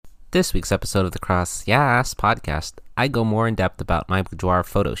this week's episode of the YAAS podcast, I go more in depth about my Boudoir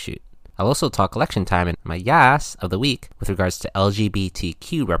photo shoot. I'll also talk election time and my YAAS of the week with regards to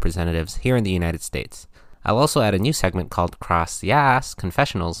LGBTQ representatives here in the United States. I'll also add a new segment called YAAS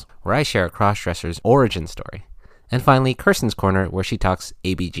Confessionals, where I share a crossdresser's origin story. And finally, Kirsten's Corner, where she talks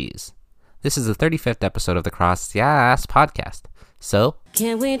ABGs. This is the 35th episode of the YAAS podcast. So,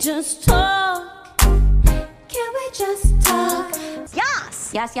 can we just talk? Can we just talk? YAAS!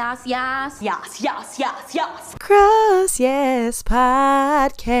 Yes, yes, yes. Yes, yes, yes, yes. Crossdress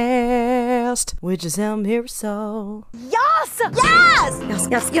podcast with Giselle Mirasol. Yes! Yes! Yes,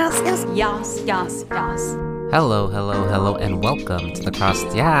 yes, yes, yes. Yes, yes, yes. Hello, and welcome to the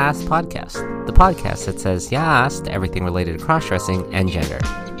YAAS podcast, the podcast that says yes to everything related to crossdressing and gender.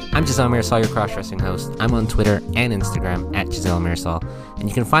 I'm Giselle Mirasol, your crossdressing host. I'm on Twitter and Instagram at Giselle Mirasol, and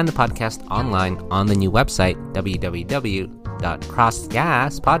you can find the podcast online on the new website,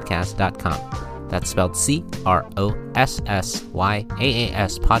 www.crossyaaspodcast.com. That's spelled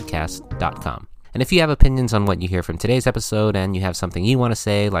CROSSYAAS podcast.com. And if you have opinions on what you hear from today's episode and you have something you want to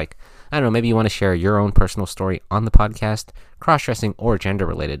say, like, I don't know, maybe you want to share your own personal story on the podcast, cross-dressing or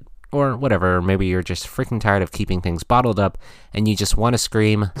gender-related, or whatever, or maybe you're just freaking tired of keeping things bottled up and you just want to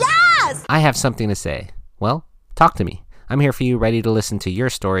scream, Yes! I have something to say. Well, talk to me. I'm here for you, ready to listen to your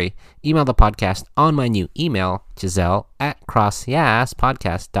story. Email the podcast on my new email,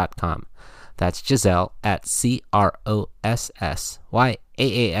 Giselle@crossyaaspodcast.com. That's Giselle at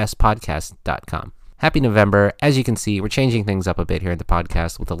CROSSYAASpodcast.com. Happy November. As you can see, we're changing things up a bit here at the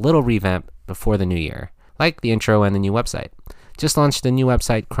podcast with a little revamp before the new year, like the intro and the new website. Just launched a new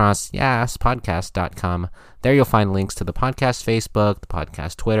website, crossyaaspodcast.com. There you'll find links to the podcast Facebook, the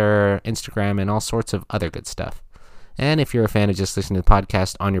podcast Twitter, Instagram, and all sorts of other good stuff. And if you're a fan of just listening to the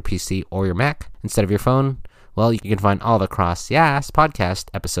podcast on your PC or your Mac instead of your phone, well, you can find all the YAAS podcast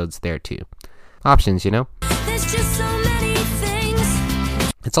episodes there too. Options, you know? There's just so many things.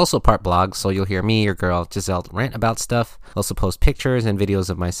 It's also part blog, so you'll hear me, your girl, Giselle, rant about stuff. I'll also post pictures and videos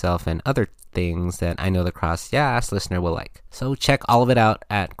of myself and other things that I know the YAAS listener will like. So check all of it out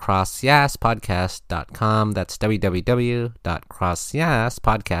at crossyaaspodcast.com. That's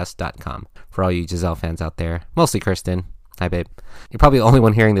www.crossyaaspodcast.com for all you Giselle fans out there. Mostly Kirsten. Hi, babe. You're probably the only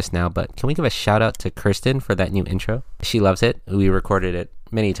one hearing this now, but can we give a shout out to Kirsten for that new intro? She loves it. We recorded it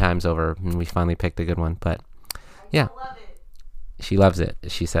many times over, and we finally picked a good one, but yeah. She loves it,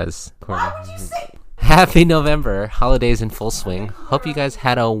 she says. Why would you say? Happy November. Holidays in full swing. Hope you guys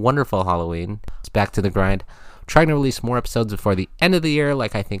had a wonderful Halloween. It's back to the grind. Trying to release more episodes before the end of the year,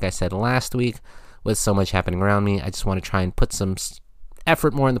 like I think I said last week. With so much happening around me, I just want to try and put some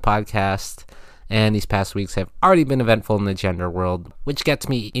effort more in the podcast. And these past weeks have already been eventful in the gender world, which gets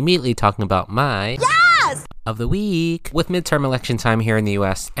me immediately talking about my Yes! of the week. With midterm election time here in the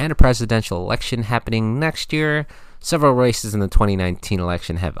U.S. and a presidential election happening next year, several races in the 2019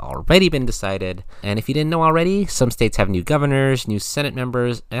 election have already been decided. And if you didn't know already, some states have new governors, new Senate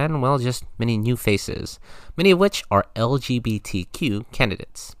members, and, well, just many new faces, many of which are LGBTQ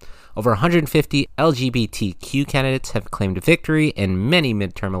candidates. Over 150 LGBTQ candidates have claimed victory in many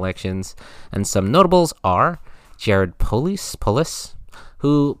midterm elections, and some notables are Jared Polis,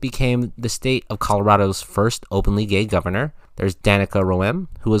 who became the state of Colorado's first openly gay governor. There's Danica Roem,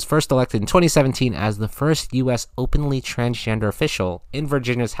 who was first elected in 2017 as the first U.S. openly transgender official in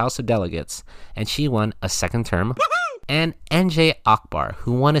Virginia's House of Delegates, and she won a second term. And NJ Akbar,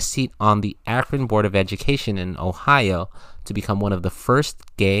 who won a seat on the Akron Board of Education in Ohio to become one of the first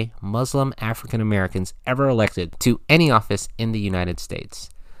gay Muslim African Americans ever elected to any office in the United States.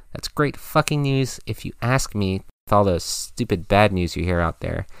 That's great fucking news if you ask me, with all the stupid bad news you hear out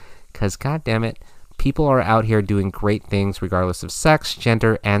there. Because, goddammit, people are out here doing great things regardless of sex,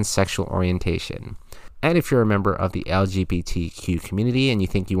 gender, and sexual orientation. And if you're a member of the LGBTQ community and you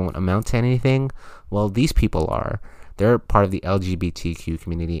think you won't amount to anything, well, these people are. They're part of the LGBTQ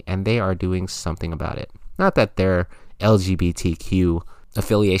community, and they are doing something about it. Not that their LGBTQ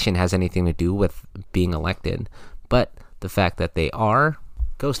affiliation has anything to do with being elected, but the fact that they are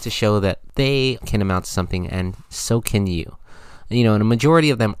goes to show that they can amount to something, and so can you. You know, and a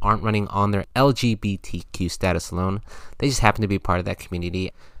majority of them aren't running on their LGBTQ status alone. They just happen to be part of that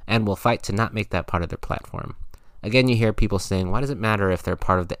community and will fight to not make that part of their platform. Again, you hear people saying, why does it matter if they're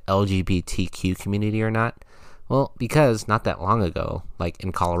part of the LGBTQ community or not? Well, because not that long ago, like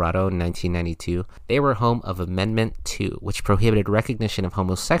in Colorado in 1992, they were home of Amendment 2, which prohibited recognition of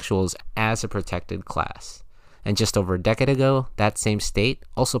homosexuals as a protected class. And just over a decade ago, that same state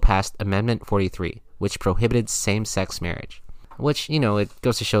also passed Amendment 43, which prohibited same-sex marriage. Which, you know, it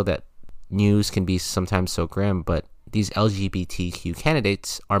goes to show that news can be sometimes so grim, but these LGBTQ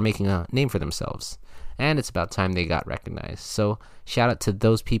candidates are making a name for themselves, and it's about time they got recognized. So shout out to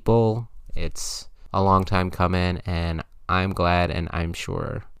those people. It's a long time coming, and I'm glad, and I'm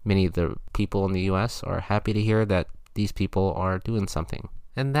sure many of the people in the US are happy to hear that these people are doing something.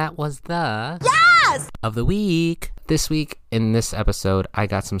 And that was the YAAS of the week. This week, in this episode, I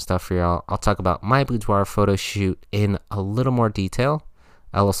got some stuff for y'all. I'll talk about my boudoir photo shoot in a little more detail.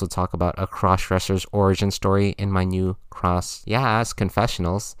 I'll also talk about a crossdresser's origin story in my new YAAS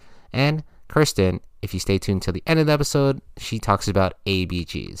confessionals. And Kirsten, if you stay tuned till the end of the episode, she talks about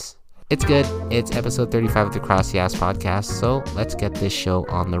ABGs. It's good. It's episode 35 of the YAAS podcast, so let's get this show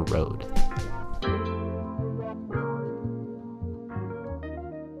on the road.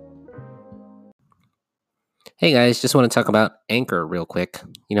 Hey guys, just want to talk about Anchor real quick.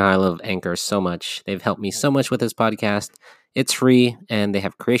 You know, I love Anchor so much. They've helped me so much with this podcast. It's free, and they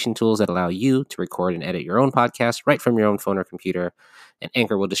have creation tools that allow you to record and edit your own podcast right from your own phone or computer. And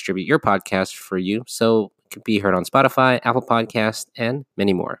Anchor will distribute your podcast for you, so it can be heard on Spotify, Apple Podcasts, and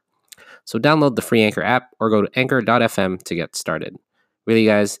many more. So download the free Anchor app or go to anchor.fm to get started. Really,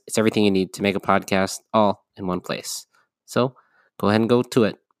 guys, it's everything you need to make a podcast all in one place. So go ahead and go to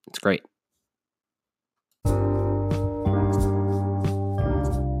it. It's great.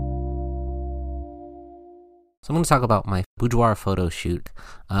 So I'm going to talk about my boudoir photo shoot.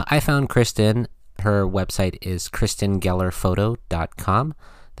 I found Kristen. Her website is kristengellerphoto.com.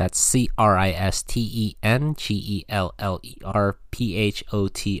 That's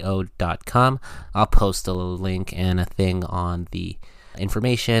kristengellerphoto.com. I'll post a little link and a thing on the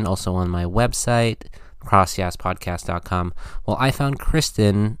information, also on my website, crossyasspodcast.com. Well, I found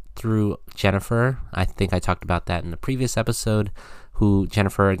Kristen through Jennifer. I think I talked about that in the previous episode, who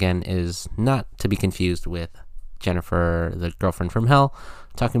Jennifer, again, is not to be confused with Jennifer, the girlfriend from hell.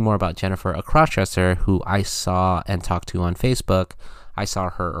 Talking more about Jennifer, a crossdresser who I saw and talked to on Facebook. I saw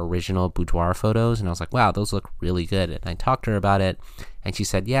her original boudoir photos, and I was like, wow, those look really good. And I talked to her about it, and she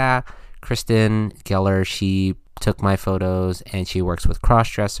said, yeah, Kristen Geller, she took my photos, and she works with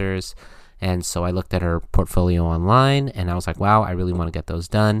crossdressers. And so I looked at her portfolio online, and I was like, wow, I really want to get those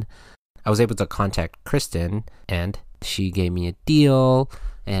done. I was able to contact Kristen, and she gave me a deal.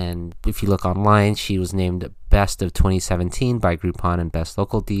 And if you look online, she was named Best of 2017 by Groupon and Best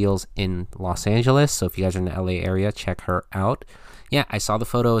Local Deals in Los Angeles. So if you guys are in the LA area, check her out. Yeah, I saw the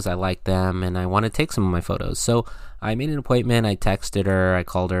photos, I liked them, and I want to take some of my photos. So I made an appointment, I texted her, I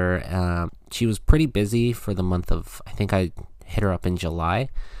called her. She was pretty busy for the month of, I think I hit her up in July.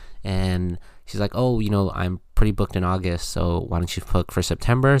 And she's like, oh, you know, I'm pretty booked in August, so why don't you book for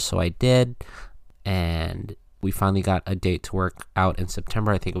September? So I did, and we finally got a date to work out in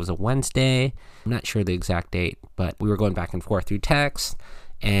September. I think it was a Wednesday. I'm not sure the exact date, but we were going back and forth through text.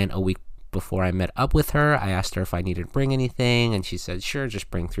 And a week before I met up with her, I asked her if I needed to bring anything, and she said, sure,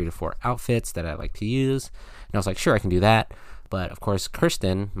 just bring 3 to 4 outfits that I like to use. And I was like, sure, I can do that. But of course,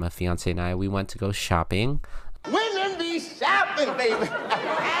 Kirsten, my fiance, and I, we went to go shopping. Women be shopping, baby.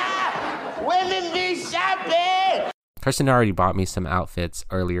 Women be shopping. Kirsten already bought me some outfits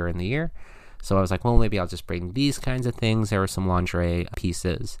earlier in the year. So I was like, well, maybe I'll just bring these kinds of things. There were some lingerie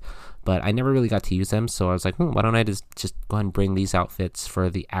pieces, but I never really got to use them. So I was like, why don't I just go ahead and bring these outfits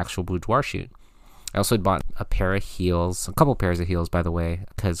for the actual boudoir shoot. I also bought a pair of heels, a couple pairs of heels, by the way,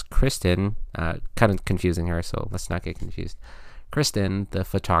 because Kristen, kind of confusing her, so let's not get confused. Kristen, the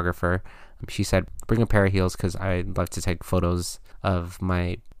photographer, she said, bring a pair of heels because I'd love to take photos of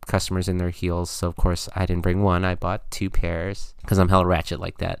my customers in their heels. So, of course, I didn't bring one. I bought 2 pairs because I'm hella ratchet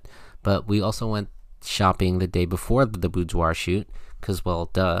like that. But we also went shopping the day before the boudoir shoot because,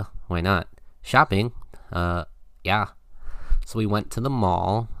 well, duh, why not? Shopping, yeah. So we went to the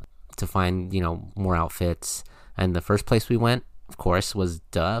mall to find, more outfits. And the first place we went, of course, was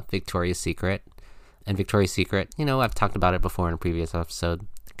Victoria's Secret. And Victoria's Secret, I've talked about it before in a previous episode,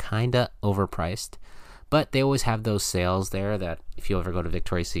 kind of overpriced. But they always have those sales there that if you ever go to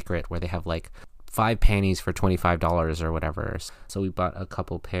Victoria's Secret where they have like 5 panties for $25 or whatever. So we bought a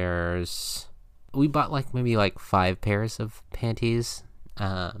couple pairs. We bought maybe 5 pairs of panties.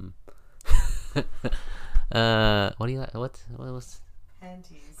 What do you like? What was?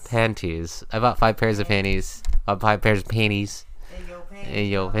 Panties. I bought 5 pairs of panties. I bought 5 pairs of panties.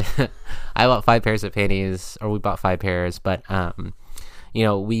 I bought 5 pairs of panties, or we bought 5 pairs, but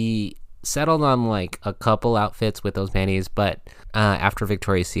we settled on a couple outfits with those panties, but after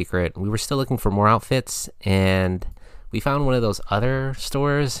Victoria's Secret, we were still looking for more outfits, and we found one of those other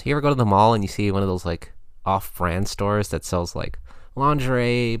stores. You ever go to the mall and you see one of those off-brand stores that sells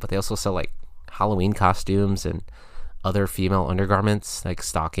lingerie, but they also sell Halloween costumes and other female undergarments like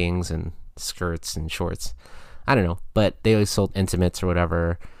stockings and skirts and shorts. I don't know, but they always sold intimates or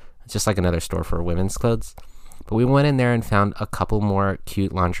whatever, just like another store for women's clothes. But we went in there and found a couple more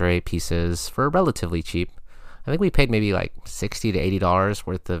cute lingerie pieces for relatively cheap. I think we paid maybe like $60 to $80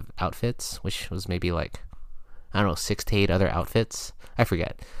 worth of outfits, which was maybe like, I don't know, 6 to 8 other outfits. I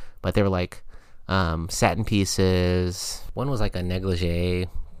forget. But they were like satin pieces. One was like a negligee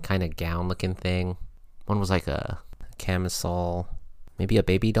kind of gown looking thing. One was like a camisole, maybe a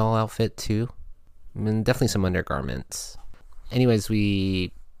baby doll outfit too. And definitely some undergarments. Anyways,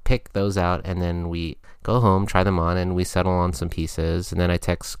 we pick those out and then we go home, try them on, and we settle on some pieces. And then I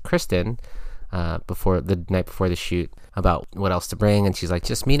text Kristen before the night before the shoot about what else to bring, and she's like,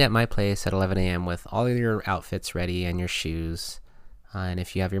 just meet at my place at 11 a.m. with all of your outfits ready and your shoes, and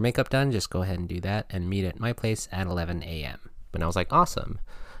if you have your makeup done, just go ahead and do that and meet at my place at 11 a.m. And I was like, awesome.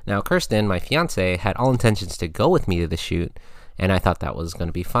 Now Kirsten, my fiance, had all intentions to go with me to the shoot, and I thought that was going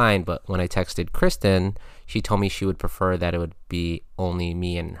to be fine, but when I texted Kristen, she told me she would prefer that it would be only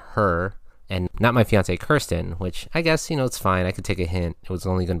me and her and not my fiance Kirsten, which I guess, it's fine. I could take a hint. It was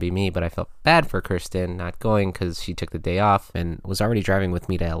only going to be me, but I felt bad for Kirsten not going because she took the day off and was already driving with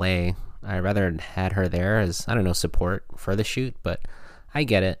me to LA. I rather had her there as, I don't know, support for the shoot, but I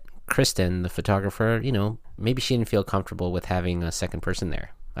get it. Kristen, the photographer, maybe she didn't feel comfortable with having a second person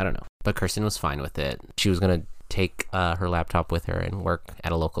there. I don't know. But Kirsten was fine with it. She was going to take her laptop with her and work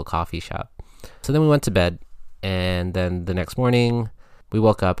at a local coffee shop. So then we went to bed, and then the next morning we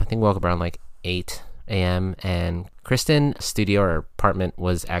woke up. I think we woke up around like 8 a.m. and Kristen's studio or apartment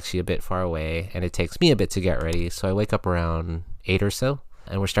was actually a bit far away, and it takes me a bit to get ready. So I wake up around 8 or so,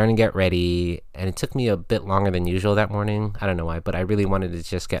 and we're starting to get ready, and it took me a bit longer than usual that morning. I don't know why, but I really wanted to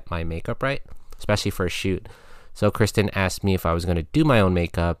just get my makeup right, especially for a shoot. So Kristen asked me if I was going to do my own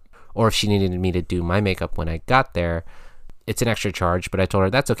makeup or if she needed me to do my makeup when I got there. It's an extra charge, but I told her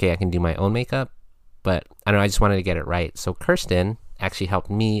that's okay. I can do my own makeup, but I don't know. I just wanted to get it right. So Kirsten actually helped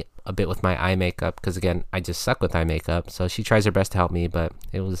me a bit with my eye makeup because, again, I just suck with eye makeup. So she tries her best to help me, but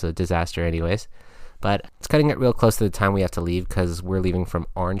it was a disaster anyways. But it's cutting it real close to the time we have to leave because we're leaving from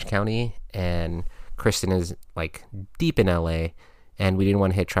Orange County and Kristen is like deep in LA and we didn't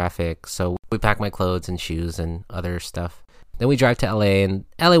want to hit traffic. So we packed my clothes and shoes and other stuff. Then we drive to LA, and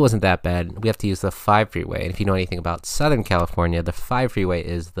LA wasn't that bad. We have to use the 5 freeway. And if you know anything about Southern California, the 5 freeway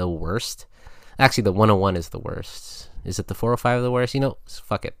is the worst. Actually, the 101 is the worst. Is it the 405 the worst?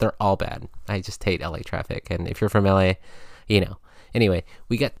 Fuck it. They're all bad. I just hate LA traffic. And if you're from LA, Anyway,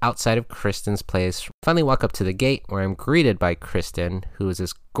 we get outside of Kristen's place, finally walk up to the gate where I'm greeted by Kristen, who is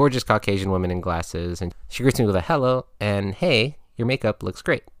this gorgeous Caucasian woman in glasses. And she greets me with a hello and, hey, your makeup looks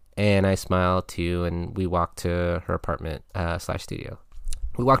great. And I smile too, and we walk to her apartment / studio.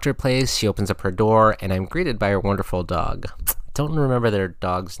 We walk to her place, she opens up her door, and I'm greeted by her wonderful dog. Don't remember their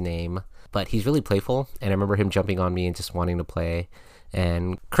dog's name, but he's really playful, and I remember him jumping on me and just wanting to play,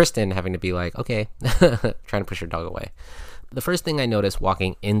 and Kristen having to be like, okay, trying to push her dog away. The first thing I noticed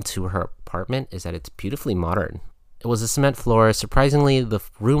walking into her apartment is that it's beautifully modern. It was a cement floor. Surprisingly, the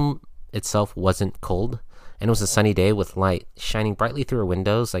room itself wasn't cold, and it was a sunny day with light shining brightly through her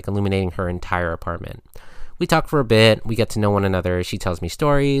windows, like illuminating her entire apartment. We talk for a bit, we get to know one another, she tells me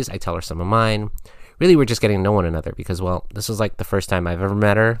stories, I tell her some of mine. Really, we're just getting to know one another because, well, this was like the first time I've ever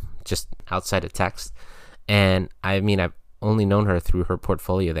met her, just outside of text. And I've only known her through her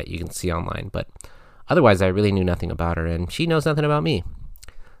portfolio that you can see online, but otherwise I really knew nothing about her, and she knows nothing about me.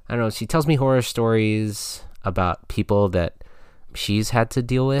 I don't know, she tells me horror stories about people that she's had to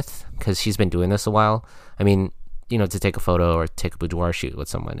deal with because she's been doing this a while. To take a photo or take a boudoir shoot with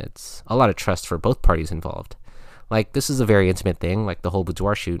someone, it's a lot of trust for both parties involved. Like, this is a very intimate thing, like the whole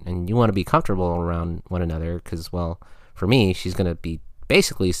boudoir shoot, and you want to be comfortable around one another because, well, for me, she's going to be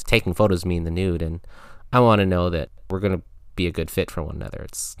basically taking photos of me in the nude, and I want to know that we're going to be a good fit for one another.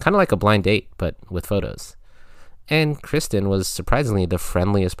 It's kind of like a blind date, but with photos. And Kristen was surprisingly the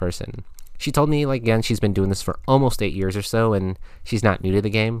friendliest person. She told me, again, she's been doing this for almost 8 years or so, and she's not new to the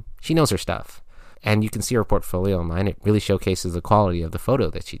game. She knows her stuff. And you can see her portfolio online. It really showcases the quality of the photo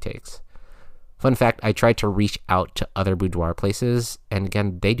that she takes. Fun fact, I tried to reach out to other boudoir places, and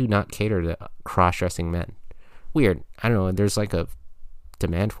again, they do not cater to cross-dressing men. Weird. I don't know, there's a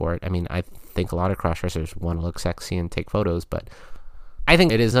demand for it. I think a lot of cross-dressers want to look sexy and take photos, but I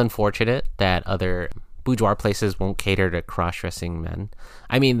think it is unfortunate that other boudoir places won't cater to cross-dressing men.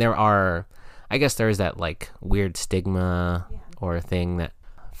 There's that weird stigma or thing that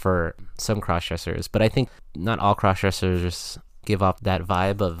for some cross-dressers, but I think not all cross-dressers give off that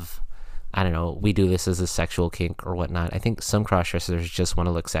vibe of, I don't know, we do this as a sexual kink or whatnot. I think some cross-dressers just want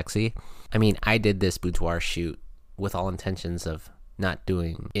to look sexy. I did this boudoir shoot with all intentions of not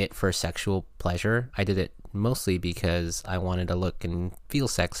doing it for sexual pleasure. I did it mostly because I wanted to look and feel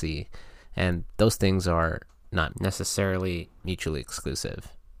sexy, and those things are not necessarily mutually exclusive.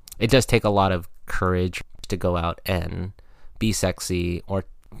 It does take a lot of courage to go out and be sexy or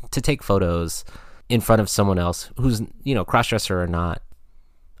to take photos in front of someone else who's, crossdresser or not.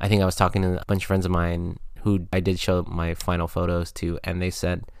 I think I was talking to a bunch of friends of mine who I did show my final photos to, and they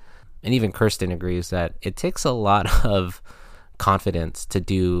said, and even Kirsten agrees, that it takes a lot of confidence to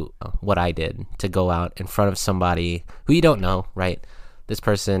do what I did, to go out in front of somebody who you don't know, right? This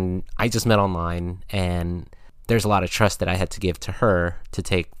person I just met online, and there's a lot of trust that I had to give to her to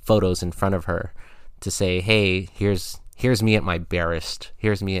take photos in front of her, to say, hey, here's me at my barest,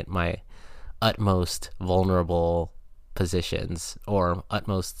 here's me at my utmost vulnerable positions or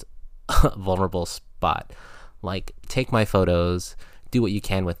utmost vulnerable spot. Like, take my photos, do what you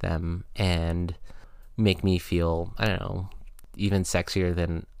can with them, and make me feel, I don't know, even sexier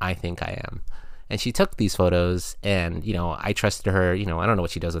than I think I am. And she took these photos, and I trusted her. I don't know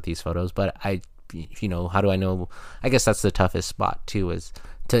what she does with these photos, but how do I know? I guess that's the toughest spot too, is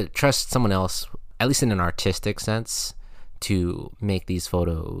to trust someone else, at least in an artistic sense, to make these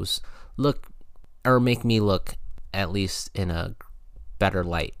photos look, or make me look at least in a better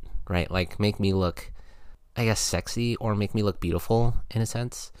light, right? Like, make me look, I guess, sexy, or make me look beautiful in a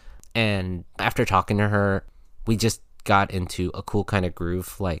sense. And after talking to her, we just got into a cool kind of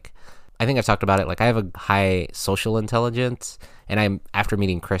groove. Like, I think I've talked about it, like, I have a high social intelligence, and after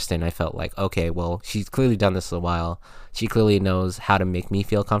meeting Kristen, I felt like, okay, well, she's clearly done this a while. She clearly knows how to make me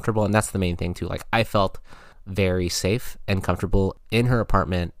feel comfortable, and that's the main thing too. Like, I felt very safe and comfortable in her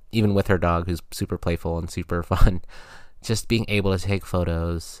apartment, even with her dog, who's super playful and super fun. Just being able to take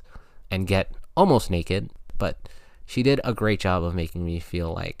photos and get almost naked, but she did a great job of making me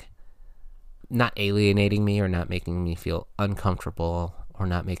feel like, not alienating me or not making me feel uncomfortable or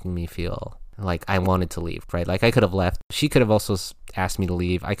not making me feel like I wanted to leave, right? Like, I could have left. She could have also asked me to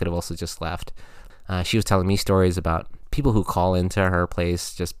leave. I could have also just left. She was telling me stories about people who call into her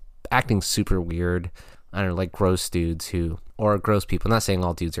place just acting super weird. I don't know, like gross dudes or gross people. I'm not saying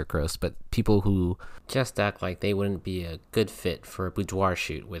all dudes are gross, but people who just act like they wouldn't be a good fit for a boudoir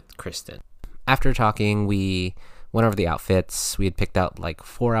shoot with Kristen. After talking, we went over the outfits. We had picked out like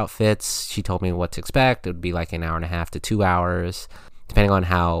 4 outfits. She told me what to expect. It would be like an hour and a half to 2 hours, depending on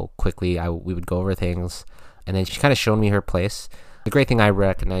how quickly we would go over things. And then she kind of showed me her place. The great thing I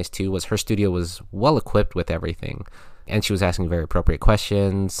recognized too was her studio was well equipped with everything. And she was asking very appropriate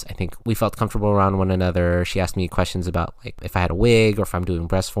questions. I think we felt comfortable around one another. She asked me questions about, like, if I had a wig or if I'm doing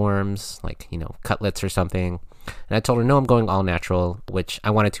breast forms, like, cutlets or something. And I told her, no, I'm going all natural, which I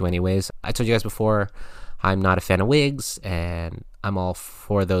wanted to anyways. I told you guys before, I'm not a fan of wigs, and I'm all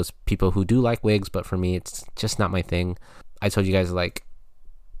for those people who do like wigs, but for me, it's just not my thing. I told you guys, like,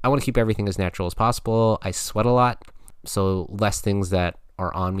 I want to keep everything as natural as possible. I sweat a lot, so less things that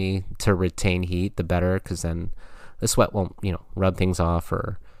are on me to retain heat, the better, because then the sweat won't, rub things off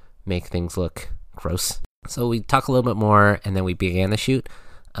or make things look gross. So we talked a little bit more, and then we began the shoot.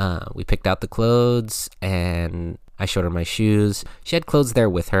 We picked out the clothes, and I showed her my shoes. She had clothes there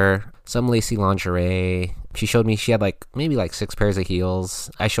with her, some lacy lingerie. She showed me she had maybe 6 pairs of heels.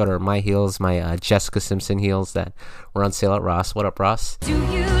 I showed her my heels, my Jessica Simpson heels that were on sale at Ross. What up, Ross? Do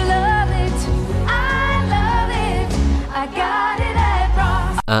you love it? I love it. I got it at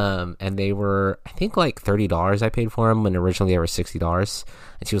Ross. And they were, I think, $30 I paid for them, when originally they were $60.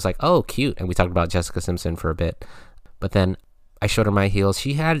 And she was like, oh, cute. And we talked about Jessica Simpson for a bit. But then I showed her my heels.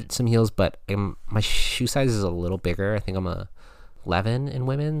 She had some heels, but my shoe size is a little bigger. I think I'm a 11 in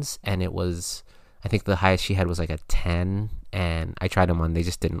women's, and it was, I think the highest she had was a 10, and I tried them on. They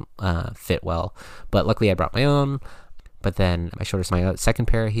just didn't fit well. But luckily I brought my own. But then I showed her my second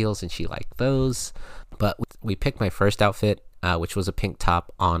pair of heels, and she liked those. But we picked my first outfit, which was a pink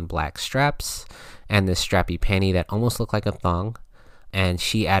top on black straps and this strappy panty that almost looked like a thong. And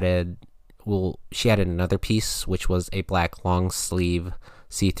she added another piece, which was a black long sleeve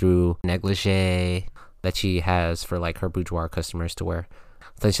see-through negligee that she has for her boudoir customers to wear.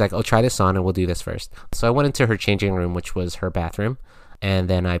 Then she's like, oh, try this on and we'll do this first. So I went into her changing room, which was her bathroom, and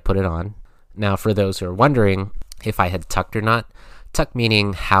then I put it on. Now, for those who are wondering if I had tucked or not, tuck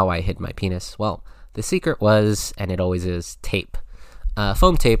meaning how I hid my penis. Well, the secret was, and it always is, tape.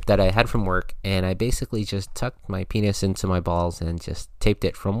 Foam tape that I had from work, and I basically just tucked my penis into my balls and just taped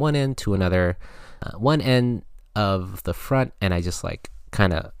it from one end to another, one end of the front, and I just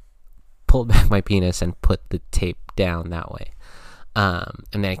kind of pulled back my penis and put the tape down that way. And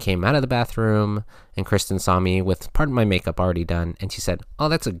then I came out of the bathroom, and Kristen saw me with part of my makeup already done, and she said, oh,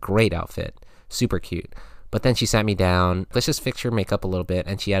 that's a great outfit, super cute, But then she sat me down. Let's just fix your makeup a little bit.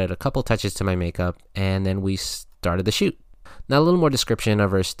 And she added a couple touches to my makeup. And then we started the shoot. Now, a little more description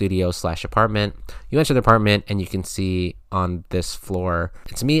of her studio/apartment. You enter the apartment and you can see on this floor,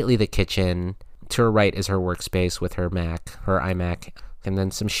 it's immediately the kitchen. To her right is her workspace with her iMac, and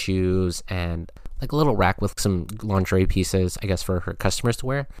then some shoes and like a little rack with some lingerie pieces, I guess, for her customers to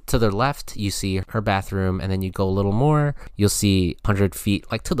wear. To the left, you see her bathroom, and then you go a little more, you'll see 100 feet,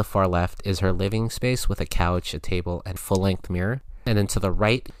 like to the far left, is her living space with a couch, a table, and full-length mirror. And then to the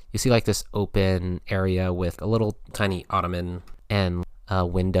right, you see like this open area with a little tiny ottoman and a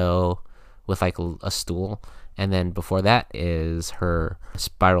window with like a stool. And then before that is her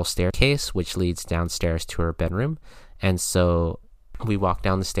spiral staircase, which leads downstairs to her bedroom. And so we walk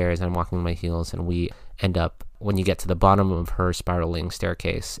down the stairs, and I'm walking with my heels, and we end up, when you get to the bottom of her spiraling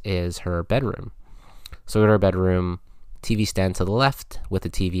staircase, is her bedroom. So in her bedroom, TV stand to the left with the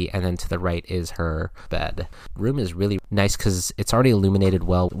TV, and then to the right is her bed. Room is really nice because it's already illuminated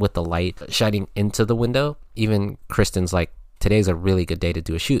well with the light shining into the window. Even Kristen's like, today's a really good day to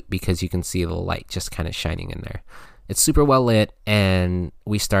do a shoot because you can see the light just kind of shining in there. It's super well lit, and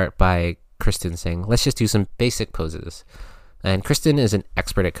we start by Kristen saying, let's just do some basic poses. And Kristen is an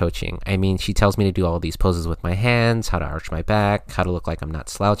expert at coaching. I mean, she tells me to do all these poses with my hands, how to arch my back, how to look like I'm not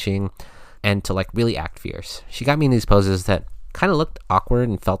slouching, and to like really act fierce. She got me in these poses that kind of looked awkward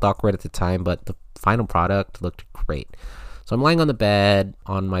and felt awkward at the time, but the final product looked great. So I'm lying on the bed,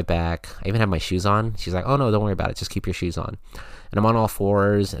 on my back. I even have my shoes on. She's like, oh no, don't worry about it. Just keep your shoes on. And I'm on all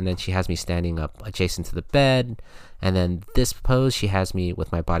fours, and then she has me standing up adjacent to the bed. And then this pose, she has me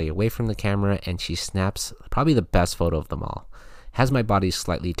with my body away from the camera, and she snaps probably the best photo of them all. Has my body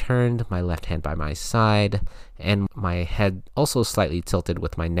slightly turned, my left hand by my side, and my head also slightly tilted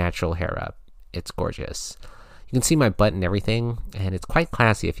with my natural hair up. It's gorgeous. You can see my butt and everything, and it's quite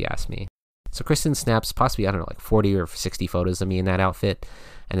classy if you ask me. So Kristen snaps possibly, I don't know, like 40 or 60 photos of me in that outfit.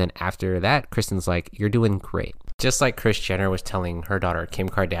 And then after that, Kristen's like, you're doing great. Just like Kris Jenner was telling her daughter Kim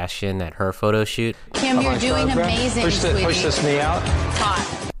Kardashian at her photo shoot. Kim, you're doing amazing, sweetie. Push this knee out.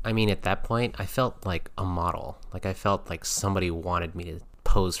 Hot. I mean, at that point, I felt like a model. Like I felt like somebody wanted me to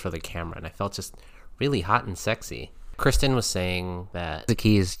pose for the camera, and I felt just really hot and sexy. Kristen was saying that the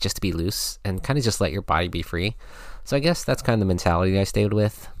key is just to be loose and kind of just let your body be free. So I guess that's kind of the mentality I stayed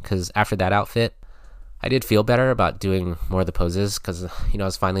with, because after that outfit, I did feel better about doing more of the poses because, you know, I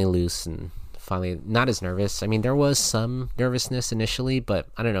was finally loose and finally not as nervous. I mean, there was some nervousness initially, but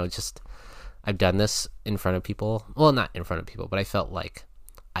I don't know, just I've done this in front of people. Well, not in front of people, but I felt like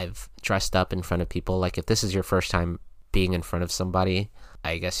I've dressed up in front of people. Like if this is your first time being in front of somebody,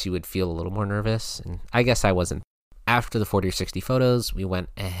 I guess you would feel a little more nervous, and I guess I wasn't. After the 40 or 60 photos, we went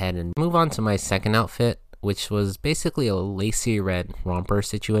ahead and move on to my second outfit, which was basically a lacy red romper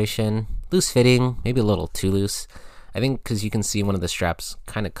situation. Loose fitting, maybe a little too loose. I think because you can see one of the straps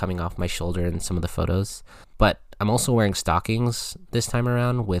kind of coming off my shoulder in some of the photos. But I'm also wearing stockings this time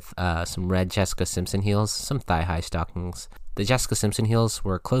around with some red Jessica Simpson heels, some thigh-high stockings. The Jessica Simpson heels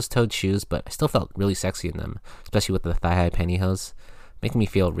were closed-toed shoes, but I still felt really sexy in them, especially with the thigh-high pantyhose, making me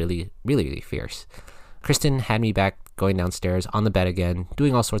feel really, really, really fierce. Kristen had me back going downstairs on the bed again,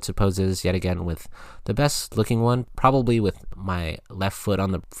 doing all sorts of poses yet again with the best looking one, probably with my left foot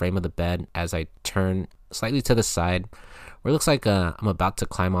on the frame of the bed as I turn slightly to the side, where it looks like I'm about to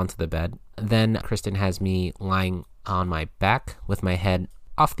climb onto the bed. Then Kristen has me lying on my back with my head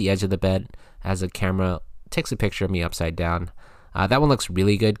off the edge of the bed as the camera takes a picture of me upside down. That one looks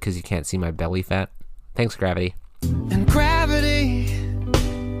really good because you can't see my belly fat. Thanks, Gravity. And gravity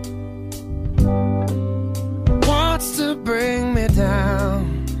wants to bring me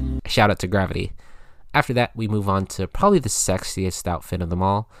down. Shout out to Gravity. After that, we move on to probably the sexiest outfit of them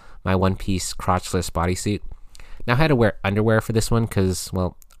all, my one-piece crotchless bodysuit. Now, I had to wear underwear for this one because,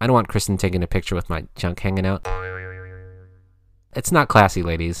 well, I don't want Kristen taking a picture with my junk hanging out. It's not classy,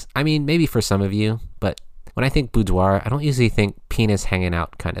 ladies. I mean, maybe for some of you, but when I think boudoir, I don't usually think penis hanging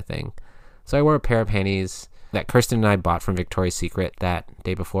out kind of thing. So I wore a pair of panties that Kristen and I bought from Victoria's Secret that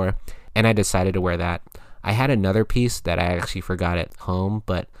day before, and I decided to wear that. I had another piece that I actually forgot at home,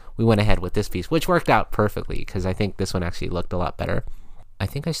 but we went ahead with this piece, which worked out perfectly because I think this one actually looked a lot better. I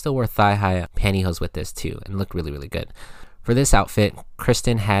think I still wore thigh-high pantyhose with this too and looked really, really good. For this outfit,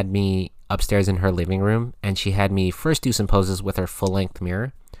 Kristen had me upstairs in her living room, and she had me first do some poses with her full-length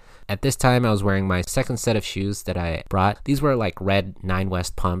mirror. At this time, I was wearing my second set of shoes that I brought. These were like red 9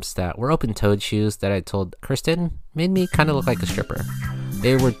 West pumps that were open-toed shoes that I told Kristen made me kind of look like a stripper.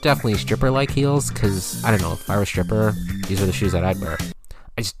 They were definitely stripper-like heels because, I don't know, if I were a stripper, these are the shoes that I'd wear.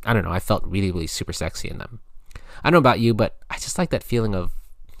 I don't know, I felt really, really super sexy in them. I don't know about you, but I just like that feeling of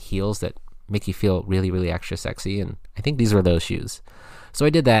heels that make you feel really, really extra sexy. And I think these were those shoes. So I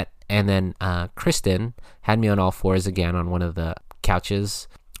did that. And then Kristen had me on all fours again on one of the couches,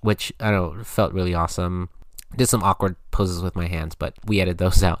 which I don't know, felt really awesome. Did some awkward poses with my hands, but we edited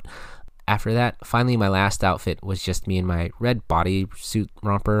those out. After that, finally my last outfit was just me in my red bodysuit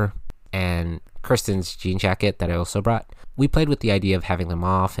romper and Kristen's jean jacket that I also brought. We played with the idea of having them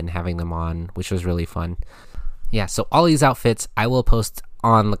off and having them on, which was really fun. Yeah, so all these outfits I will post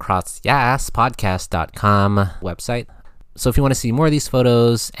on the YAASpodcast.com website. So if you want to see more of these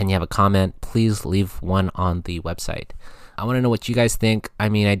photos and you have a comment, please leave one on the website. I want to know what you guys think. I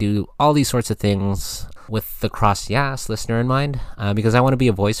mean, I do all these sorts of things with the YAAS listener in mind, because I want to be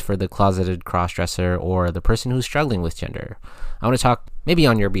a voice for the closeted crossdresser or the person who's struggling with gender. I want to talk maybe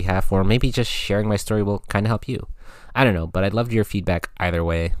on your behalf, or maybe just sharing my story will kind of help you. I don't know, but I'd love your feedback either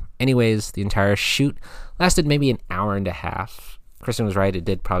way. Anyways, the entire shoot lasted maybe an hour and a half. Kristen was right, it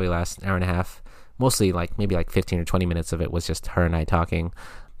did probably last an hour and a half. Mostly maybe 15 or 20 minutes of it was just her and I talking.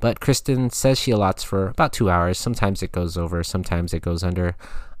 But Kristen says she allots for about 2 hours. Sometimes it goes over, sometimes it goes under.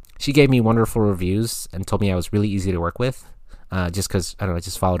 She gave me wonderful reviews and told me I was really easy to work with. Just because, I don't know,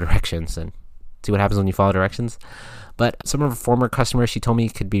 just follow directions and see what happens when you follow directions. But some of her former customers, she told me,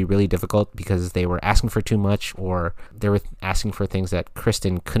 could be really difficult because they were asking for too much, or they were asking for things that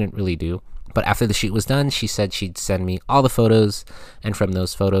Kristen couldn't really do. But after the shoot was done, she said she'd send me all the photos, and from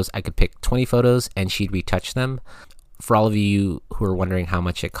those photos, I could pick 20 photos, and she'd retouch them. For all of you who are wondering how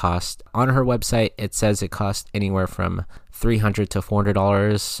much it cost, on her website, it says it costs anywhere from $300 to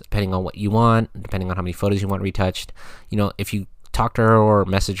 $400, depending on what you want, depending on how many photos you want retouched. You know, if you talk to her or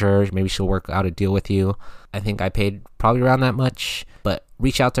message her, maybe she'll work out a deal with you. I think I paid probably around that much, but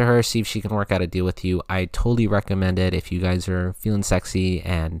reach out to her, see if she can work out a deal with you. I totally recommend it if you guys are feeling sexy.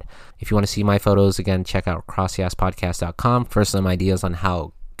 And if you want to see my photos, again, check out crossyasspodcast.com for some ideas on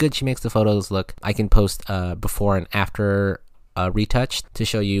how good she makes the photos look. I can post before and after retouch to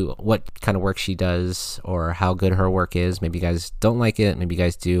show you what kind of work she does or how good her work is. Maybe you guys don't like it, maybe you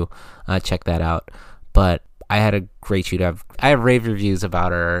guys do. Check that out. But I had a great shoot. I have rave reviews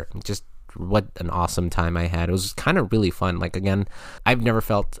about her. Just what an awesome time I had. It was kind of really fun. Like, again, I've never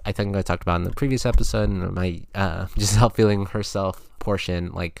felt, I think I talked about in the previous episode, and my Giselle feeling herself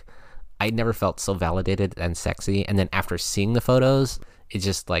portion, like, I never felt so validated and sexy. And then after seeing the photos, it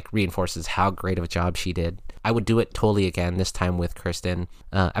just reinforces how great of a job she did. I would do it totally again, this time with Kristen.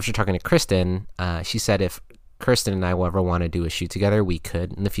 After talking to Kristen, she said if Kirsten and I will ever want to do a shoot together, we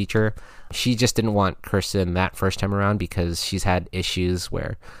could in the future. She just didn't want Kirsten that first time around because she's had issues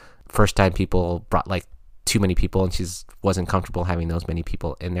where first time people brought too many people and she wasn't comfortable having those many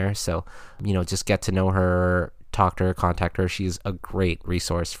people in there. So, just get to know her, talk to her, contact her. She's a great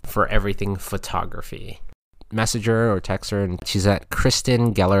resource for everything photography. Message her or text her, and she's at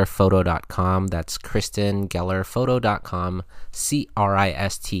KristenGellerPhoto.com. That's KristenGellerPhoto.com,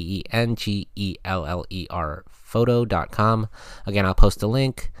 KristenGellerPhoto.com photo.com. Again, I'll post a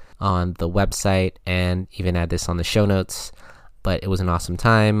link on the website and even add this on the show notes. But it was an awesome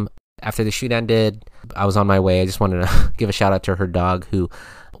time. After the shoot ended, I was on my way. I just wanted to give a shout out to her dog, who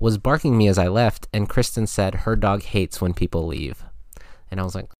was barking me as I left, and Kristen said her dog hates when people leave. And I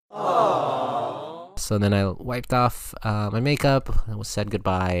was like, aww. So then I wiped off my makeup, said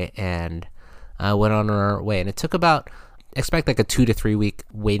goodbye, and went on our way. And it took expect a 2 to 3 week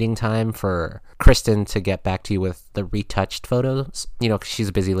waiting time for Kristen to get back to you with the retouched photos, 'cause she's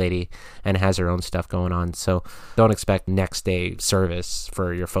a busy lady and has her own stuff going on. So don't expect next day service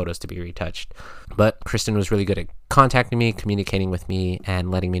for your photos to be retouched. But Kristen was really good at contacting me, communicating with me,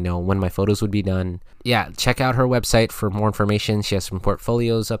 and letting me know when my photos would be done. Yeah, check out her website for more information. She has some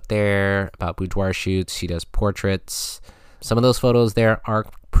portfolios up there about boudoir shoots. She does portraits. Some of those photos there are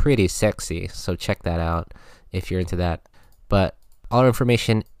pretty sexy, so check that out if you're into that. But all her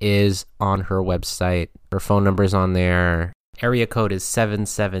information is on her website. Her phone number is on there. Area code is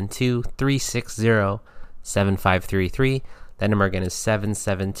 772-360-7533. That number again is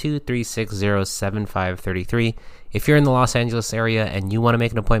 772-360-7533. If you're in the Los Angeles area and you want to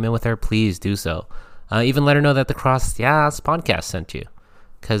make an appointment with her, please do so. Even let her know that the YAAS podcast sent you.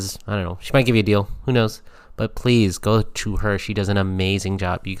 Because, I don't know, she might give you a deal. Who knows? But please go to her. She does an amazing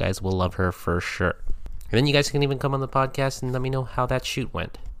job. You guys will love her for sure. And then you guys can even come on the podcast and let me know how that shoot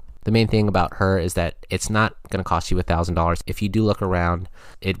went. The main thing about her is that it's not going to cost you $1,000. If you do look around,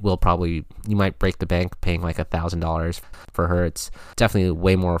 it will probably, you might break the bank paying $1,000 for her. It's definitely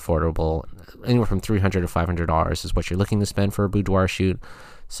way more affordable. Anywhere from $300 to $500 is what you're looking to spend for a boudoir shoot.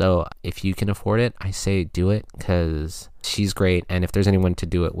 So if you can afford it, I say do it, because she's great. And if there's anyone to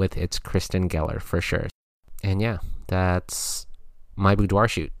do it with, it's Kristen Geller for sure. And yeah, that's my boudoir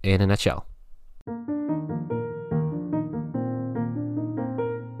shoot in a nutshell. And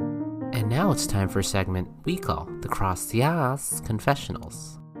now it's time for a segment we call the Crossdress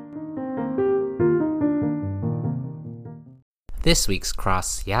Confessionals. This week's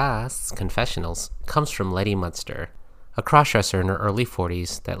Crossdress Confessionals comes from Letty Munster, a crossdresser in her early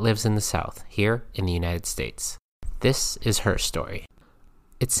 40s that lives in the South, here in the United States. This is her story.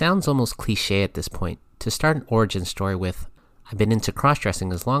 It sounds almost cliche at this point to start an origin story with, I've been into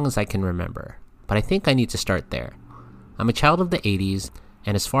crossdressing as long as I can remember, but I think I need to start there. I'm a child of the 80s,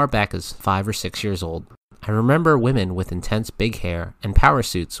 and as far back as 5 or 6 years old, I remember women with intense big hair and power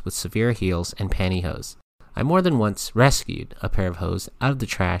suits with severe heels and pantyhose. I more than once rescued a pair of hose out of the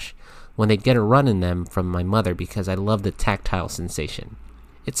trash when they'd get a run in them from my mother because I love the tactile sensation.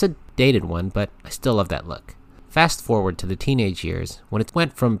 It's a dated one, but I still love that look. Fast forward to the teenage years, when it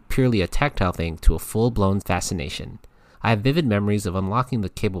went from purely a tactile thing to a full-blown fascination. I have vivid memories of unlocking the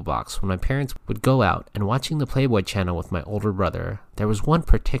cable box when my parents would go out and watching the Playboy channel with my older brother. There was one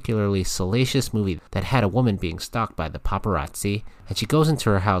particularly salacious movie that had a woman being stalked by the paparazzi, and she goes into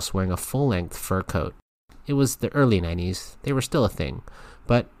her house wearing a full-length fur coat. It was the early 90s, they were still a thing,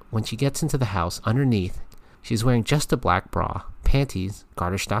 but when she gets into the house, underneath, she's wearing just a black bra, panties,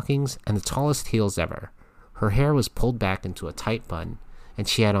 garter stockings, and the tallest heels ever. Her hair was pulled back into a tight bun, and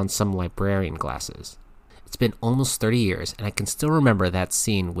she had on some librarian glasses. It's been almost 30 years, and I can still remember that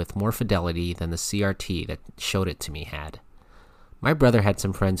scene with more fidelity than the CRT that showed it to me had. My brother had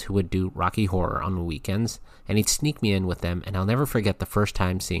some friends who would do Rocky Horror on the weekends, and he'd sneak me in with them, and I'll never forget the first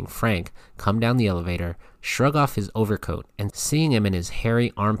time seeing Frank come down the elevator, shrug off his overcoat, and seeing him in his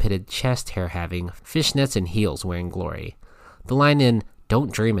hairy, armpitted chest hair having fishnets and heels wearing glory. The line in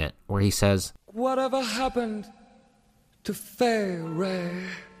Don't Dream It, where he says, Whatever happened to Fairy,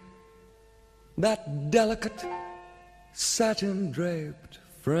 that delicate satin-draped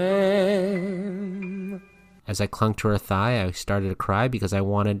frame? As I clung to her thigh, I started to cry because I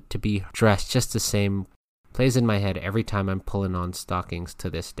wanted to be dressed just the same. Plays in my head every time I'm pulling on stockings to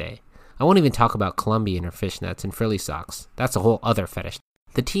this day. I won't even talk about Columbia and her fishnets and frilly socks. That's a whole other fetish.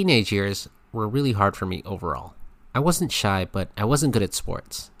 The teenage years were really hard for me overall. I wasn't shy, but I wasn't good at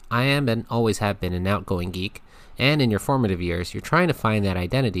sports. I am and always have been an outgoing geek, and in your formative years, you're trying to find that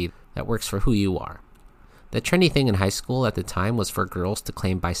identity that works for who you are. The trendy thing in high school at the time was for girls to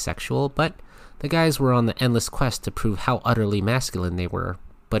claim bisexual, but the guys were on the endless quest to prove how utterly masculine they were,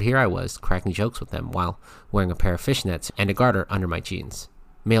 but here I was, cracking jokes with them while wearing a pair of fishnets and a garter under my jeans.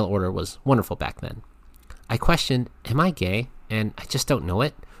 Mail order was wonderful back then. I questioned, am I gay, and I just don't know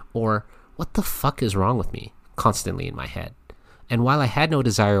it? Or, what the fuck is wrong with me? Constantly in my head. And while I had no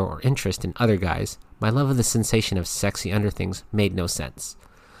desire or interest in other guys, my love of the sensation of sexy underthings made no sense.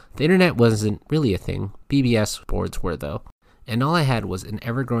 The internet wasn't really a thing, BBS boards were though, and all I had was an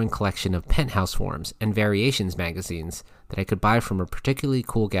ever-growing collection of Penthouse forums and Variations magazines that I could buy from a particularly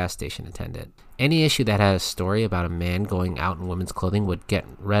cool gas station attendant. Any issue that had a story about a man going out in women's clothing would get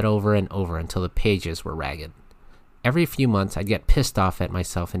read over and over until the pages were ragged. Every few months, I'd get pissed off at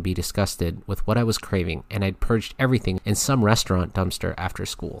myself and be disgusted with what I was craving, and I'd purged everything in some restaurant dumpster after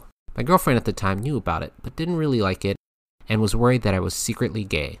school. My girlfriend at the time knew about it, but didn't really like it, and was worried that I was secretly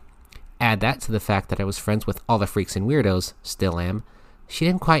gay. Add that to the fact that I was friends with all the freaks and weirdos, still am, she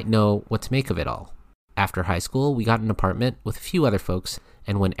didn't quite know what to make of it all. After high school, we got an apartment with a few other folks,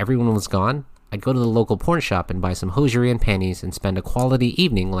 and when everyone was gone, I'd go to the local porn shop and buy some hosiery and panties and spend a quality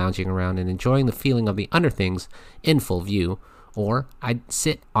evening lounging around and enjoying the feeling of the underthings in full view, or I'd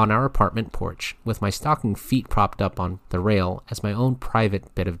sit on our apartment porch with my stocking feet propped up on the rail as my own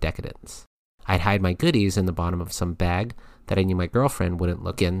private bit of decadence. I'd hide my goodies in the bottom of some bag that I knew my girlfriend wouldn't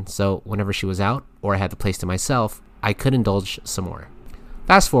look in, so whenever she was out or I had the place to myself, I could indulge some more.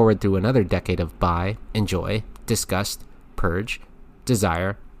 Fast forward through another decade of buy, enjoy, disgust, purge,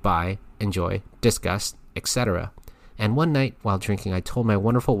 desire, buy, enjoy, disgust, etc. And one night while drinking, I told my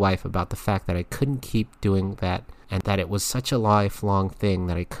wonderful wife about the fact that I couldn't keep doing that and that it was such a lifelong thing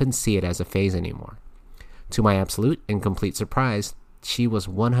that I couldn't see it as a phase anymore. To my absolute and complete surprise, she was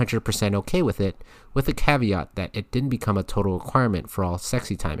 100% okay with it, with the caveat that it didn't become a total requirement for all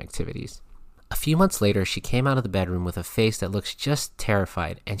sexy time activities. A few months later, she came out of the bedroom with a face that looks just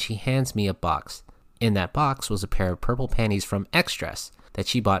terrified, and she hands me a box. In that box was a pair of purple panties from Crossdress that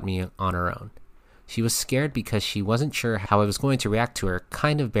she bought me on her own. She was scared because she wasn't sure how I was going to react to her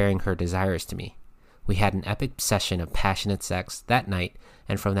kind of bearing her desires to me. We had an epic session of passionate sex that night,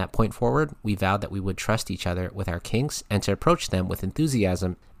 and from that point forward, we vowed that we would trust each other with our kinks and to approach them with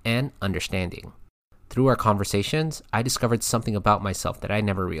enthusiasm and understanding. Through our conversations, I discovered something about myself that I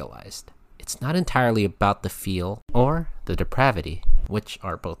never realized. It's not entirely about the feel or the depravity, which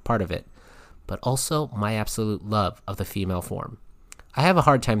are both part of it, but also my absolute love of the female form. I have a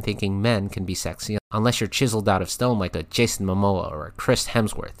hard time thinking men can be sexy unless you're chiseled out of stone like a Jason Momoa or a Chris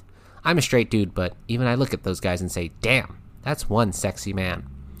Hemsworth. I'm a straight dude, but even I look at those guys and say, damn, that's one sexy man.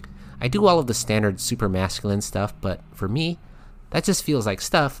 I do all of the standard super masculine stuff, but for me, that just feels like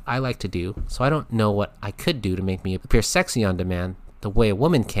stuff I like to do, so I don't know what I could do to make me appear sexy on demand the way a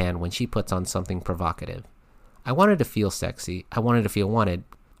woman can when she puts on something provocative. I wanted to feel sexy. I wanted to feel wanted.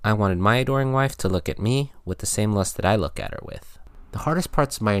 I wanted my adoring wife to look at me with the same lust that I look at her with. The hardest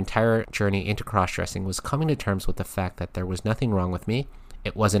parts of my entire journey into cross-dressing was coming to terms with the fact that there was nothing wrong with me,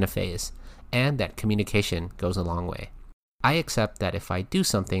 it wasn't a phase, and that communication goes a long way. I accept that if I do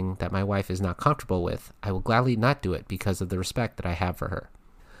something that my wife is not comfortable with, I will gladly not do it because of the respect that I have for her.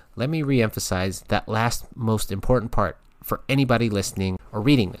 Let me re-emphasize that last most important part for anybody listening or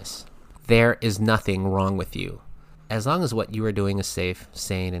reading this. There is nothing wrong with you. As long as what you are doing is safe,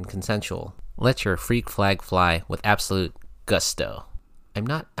 sane, and consensual, let your freak flag fly with absolute gusto. I'm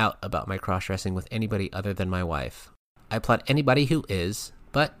not out about my cross-dressing with anybody other than my wife. I applaud anybody who is,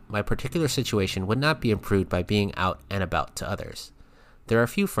 but my particular situation would not be improved by being out and about to others. There are a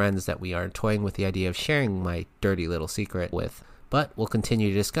few friends that we are toying with the idea of sharing my dirty little secret with, but we'll continue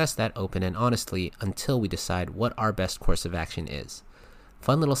to discuss that open and honestly until we decide what our best course of action is.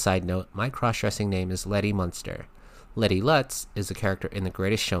 Fun little side note, my cross-dressing name is Letty Munster. Letty Lutz is a character in The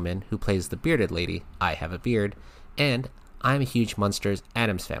Greatest Showman who plays the bearded lady, I have a beard, and I'm a huge Munsters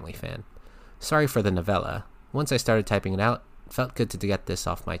Addams Family fan. Sorry for the novella. Once I started typing it out, it felt good to get this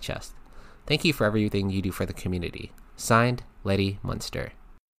off my chest. Thank you for everything you do for the community. Signed, Letty Munster.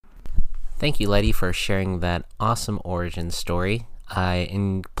 Thank you, Letty, for sharing that awesome origin story. I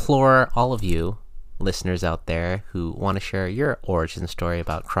implore all of you listeners out there who want to share your origin story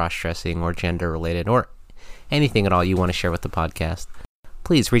about cross-dressing or gender-related or anything at all you want to share with the podcast,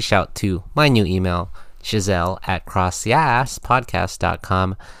 please reach out to my new email,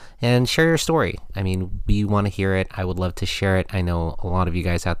 Giselle@crossyasspodcast.com, and share your story. I mean, we want to hear it. I would love to share it. I know a lot of you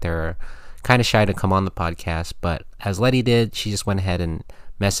guys out there are kind of shy to come on the podcast, but as Letty did, she just went ahead and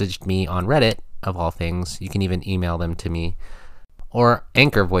messaged me on Reddit, of all things. You can even email them to me, or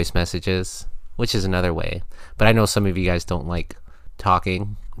Anchor voice messages, which is another way. But I know some of you guys don't like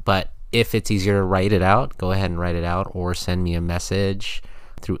talking, but if it's easier to write it out, go ahead and write it out, or send me a message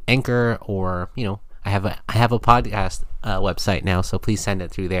through Anchor, or, you know, I have a podcast website now, so please send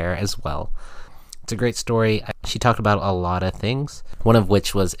it through there as well. It's a great story. She talked about a lot of things, one of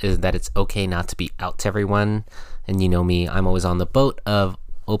which is that it's okay not to be out to everyone. And you know me, I'm always on the boat of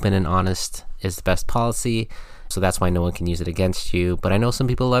open and honest is the best policy, so that's why no one can use it against you. But I know some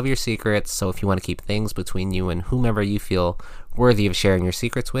people love your secrets, so if you want to keep things between you and whomever you feel worthy of sharing your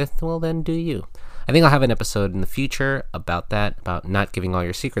secrets with, well, then do you. I think I'll have an episode in the future about that, about not giving all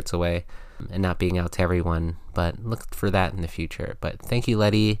your secrets away and not being out to everyone, but look for that in the future. But thank you,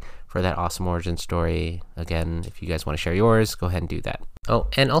 Letty, for that awesome origin story. Again, if you guys want to share yours, go ahead and do that. Oh,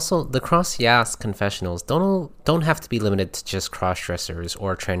 and also the YAAS confessionals don't have to be limited to just cross-dressers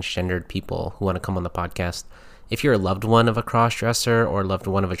or transgendered people who want to come on the podcast. If you're a loved one of a cross-dresser or loved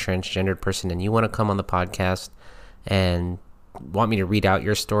one of a transgendered person and you want to come on the podcast and want me to read out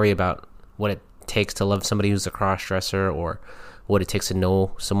your story about what it takes to love somebody who's a cross-dresser, or what it takes to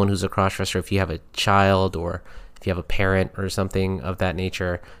know someone who's a cross-dresser, if you have a child or if you have a parent or something of that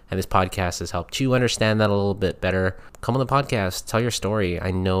nature, and this podcast has helped you understand that a little bit better, come on the podcast, tell your story.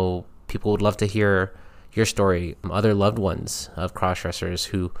 I know people would love to hear your story. Other loved ones of cross-dressers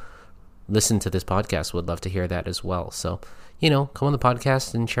who listen to this podcast would love to hear that as well. So, you know, come on the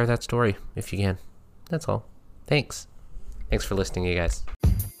podcast and share that story if you can. That's all. Thanks for listening, you guys.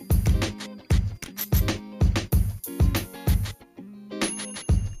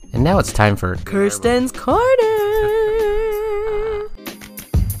 And now it's time for Kirsten's Corner.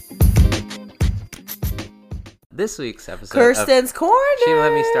 This week's episode. Kirsten's Corner. She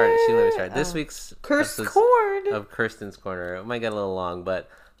let me start. This week's Kirsten's episode Corner. of Kirsten's Corner. It might get a little long, but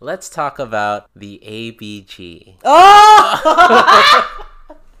let's talk about the ABG. Oh!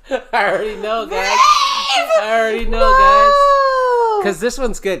 I already know, guys. Because this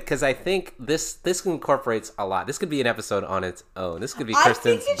one's good, because I think this incorporates a lot. This could be an episode on its own. This could be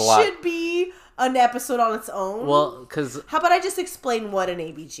Kirsten's blog. I think it should be an episode on its own. Well, because... How about I just explain what an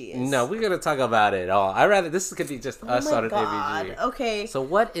ABG is? No, we're going to talk about it all. This could be just us on an ABG. Okay. So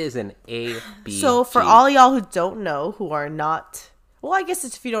what is an ABG? So for all y'all who don't know, who are not... Well, I guess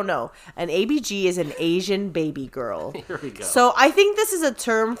it's if you don't know. An ABG is an Asian baby girl. Here we go. So I think this is a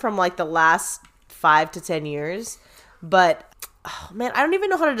term from like the last 5 to 10 years. But man, I don't even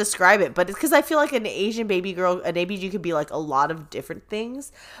know how to describe it, but it's because I feel like an Asian baby girl, an ABG could be like a lot of different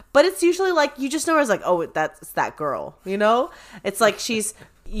things, but it's usually like you just know her as like, oh, that's that girl, you know? It's like she's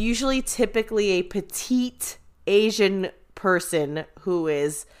usually typically a petite Asian person who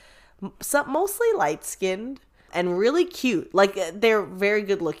is mostly light skinned and really cute. Like they're very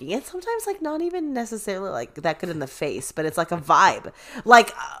good looking, and sometimes like not even necessarily like that good in the face, but it's like a vibe.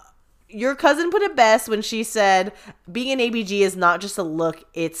 Like your cousin put it best when she said being an ABG is not just a look,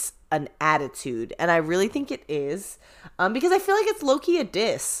 it's an attitude. And I really think it is, because I feel like it's low-key a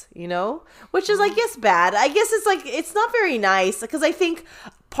diss, you know, which is, I guess, bad. I guess it's like, it's not very nice, because I think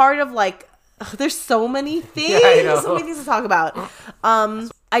part of like, there's so many things, so many things to talk about.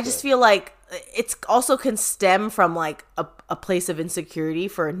 I just feel like it's also can stem from like a place of insecurity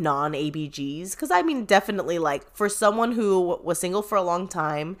for non-ABGs. Because I mean, definitely like for someone who was single for a long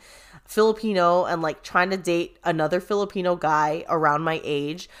time, Filipino, and like trying to date another Filipino guy around my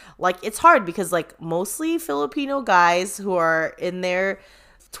age, like it's hard because like mostly Filipino guys who are in their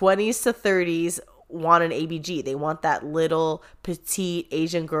 20s to 30s want an ABG. They want that little petite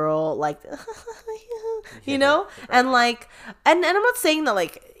Asian girl, like you know, and like and I'm not saying that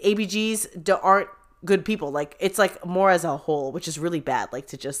like ABGs aren't good people. Like it's like more as a whole, which is really bad, like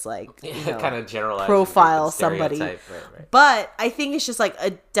to just like, you know, kind of generalize, profile somebody. Right. But I think it's just like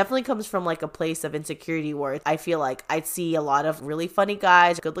it definitely comes from like a place of insecurity where I feel like I'd see a lot of really funny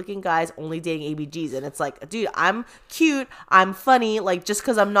guys, good looking guys only dating ABGs, and it's like, dude, I'm cute, I'm funny, like just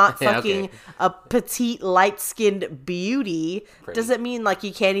because I'm not fucking a petite light skinned beauty doesn't mean like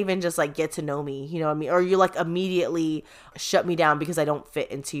you can't even just like get to know me, you know what I mean? Or you like immediately shut me down because I don't fit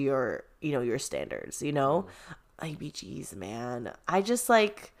into your, you know, your standards, you know? ABGs, man. I just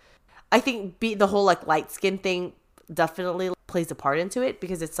like, I think the whole like light skin thing definitely plays a part into it,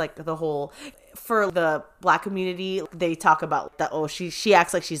 because it's like the whole, for the Black community, they talk about that, oh, she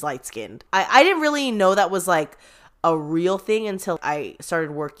acts like she's light skinned. I didn't really know that was like a real thing until I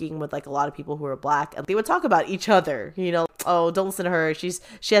started working with like a lot of people who are Black, and they would talk about each other, you know, oh, don't listen to her,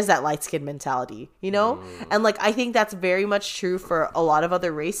 she has that light skin mentality, you know? And like I think that's very much true for a lot of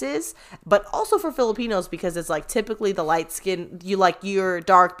other races, but also for Filipinos, because it's like typically the light skin, you're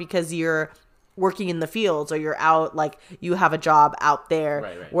dark because you're working in the fields, or you're out, like you have a job out there,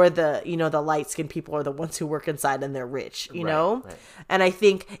 right. Where the, you know, the light skinned people are the ones who work inside and they're rich, you know? Right. And I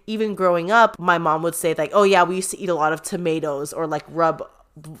think even growing up, my mom would say like, oh yeah, we used to eat a lot of tomatoes, or like rub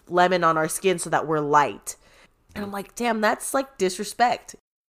lemon on our skin so that we're light. And I'm like, damn, that's like disrespect.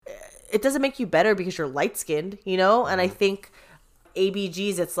 It doesn't make you better because you're light skinned, you know? And I think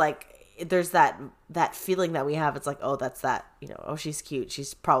ABGs, it's like, there's that feeling that we have. It's like, oh, that's that, you know, oh, she's cute,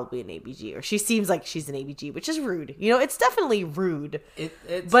 she's probably an ABG, or she seems like she's an ABG, which is rude, you know? It's definitely rude.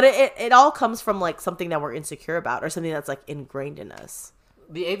 But it all comes from like something that we're insecure about, or something that's like ingrained in us.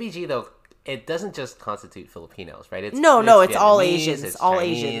 The ABG though, it doesn't just constitute Filipinos, right? It's it's all Asians, it's all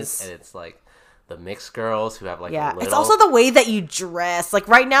Chinese, Asians, and it's like the mixed girls who have like a little... It's also the way that you dress. Like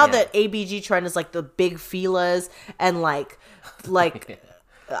right now, the ABG trend is like the big filas and like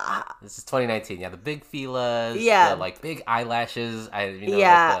this is 2019. Yeah, the big filas. Yeah, the, like big eyelashes.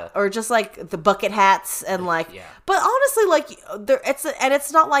 Or just like the bucket hats and like. Yeah. But honestly, like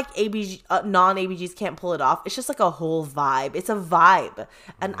it's not like ABG non-ABGs can't pull it off. It's just like a whole vibe. It's a vibe,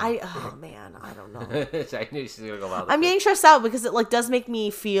 and I don't know. I knew she was gonna go wild. I'm getting stressed out because it like does make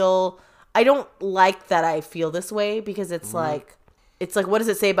me feel. I don't like that I feel this way, because it's like, what does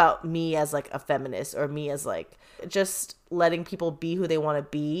it say about me as like a feminist, or me as like just letting people be who they want to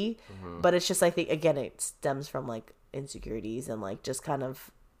be? But it's just, I think again, it stems from like insecurities and like just kind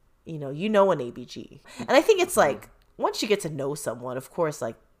of, you know an ABG, and I think it's like once you get to know someone, of course,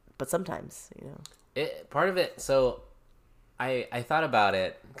 like, but sometimes, you know, part of it. So I thought about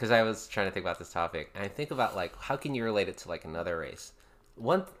it because I was trying to think about this topic, and I think about like how can you relate it to like another race.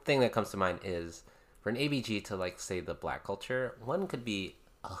 One thing that comes to mind is for an ABG to like say the Black culture, one could be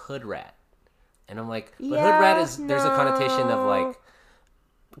a hood rat. And I'm like, but hood rat is, there's a connotation of like,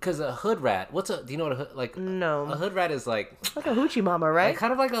 because a hood rat, do you know what a hood, like, no. A hood rat is like a hoochie mama, right? Like,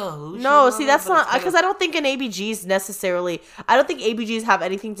 kind of like a hoochie No, mama, see, that's not, because I don't think an ABGs necessarily, I don't think ABGs have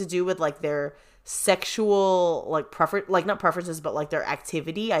anything to do with like their sexual, like preference, like not preferences, but like their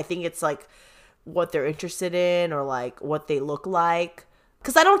activity. I think it's like what they're interested in, or like what they look like.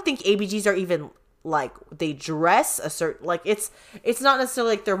 Because I don't think ABGs are even like they dress a certain, like it's not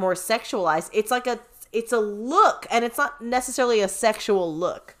necessarily like they're more sexualized. It's like it's a look, and it's not necessarily a sexual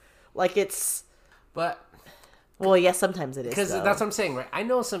look. Like it's, but well, yes, sometimes it is, because that's what I'm saying, right? I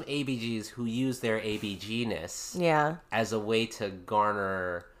know some ABGs who use their ABG-ness, as a way to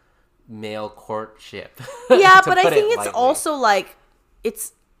garner male courtship. Yeah, to but I put it think it's lightly. also like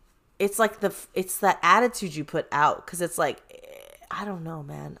it's like it's that attitude you put out, because it's like, I don't know,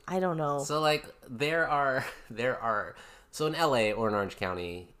 man. I don't know. So like there are so in LA or in Orange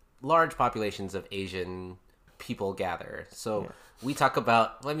County, large populations of Asian people gather. So we talk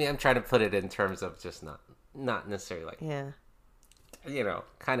about, I mean, I'm trying to put it in terms of just not necessarily like, Yeah. you know,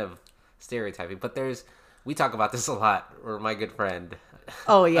 kind of stereotyping, but we talk about this a lot, or my good friend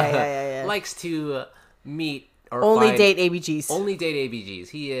Oh yeah. likes to meet or Only find- date ABGs. Only date ABGs.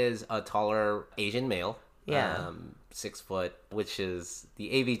 He is a taller Asian male. Yeah. 6 foot, which is the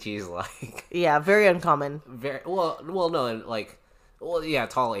ABGs like Yeah, very uncommon. very well no, like, well, yeah,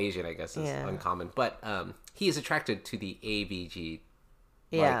 tall Asian, I guess, is Yeah. uncommon, but he is attracted to the ABG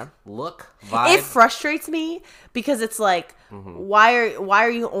Yeah. look, vibe. It frustrates me because it's like, why are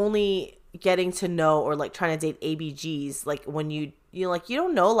you only getting to know or like trying to date ABGs like when you like, you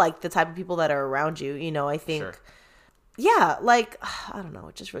don't know like the type of people that are around you, you know? I think Sure. yeah, like, I don't know,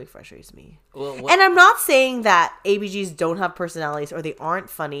 it just really frustrates me. Well, And I'm not saying that ABGs don't have personalities or they aren't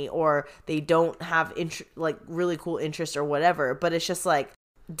funny or they don't have like really cool interests or whatever, but it's just like,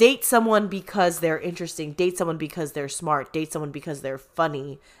 date someone because they're interesting, date someone because they're smart, date someone because they're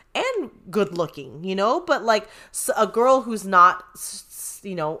funny and good looking, you know? But like a girl who's not,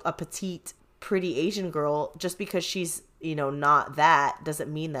 you know, a petite, pretty Asian girl, just because she's, you know, not that,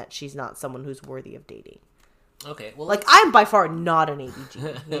 doesn't mean that she's not someone who's worthy of dating. okay, well, Like, I'm by far not an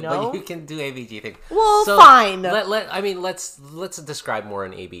ABG, you know? but you can do ABG thing. Well, fine. Let's describe more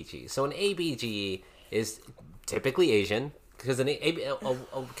an ABG. So an ABG is typically Asian, because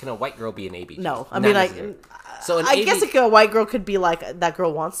can a white girl be an ABG? No, I Not mean, like, necessarily. So an I ABG, guess a white girl could be like, that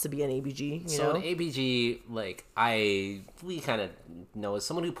girl wants to be an ABG, you know? an ABG, like, we kind of know is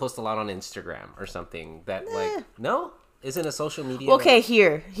someone who posts a lot on Instagram or something that like, no? Isn't a social media? Okay,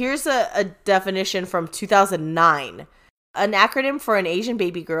 here's a definition from 2009. An acronym for an Asian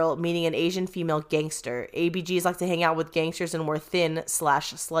baby girl, meaning an Asian female gangster. ABGs like to hang out with gangsters and wear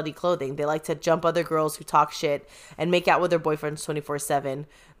thin/slutty clothing. They like to jump other girls who talk shit and make out with their boyfriends 24/7.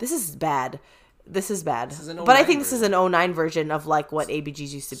 This is bad. This is bad. is an But I 09 think this is an 09 version of like what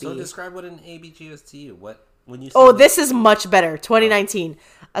ABGs used to be. So describe what an ABG is to you. What when you? Oh, this is much better. 2019.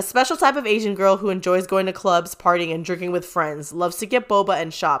 A special type of Asian girl who enjoys going to clubs, partying, and drinking with friends. Loves to get boba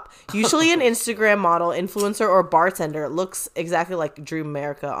and shop. Usually an Instagram model, influencer, or bartender. Looks exactly like Dream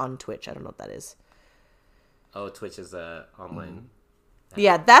America on Twitch. I don't know what that is. Oh, Twitch is online.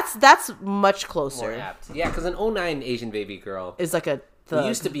 Yeah, that's much More closer. apt. Yeah, because an 09 Asian baby girl Is like a who thug.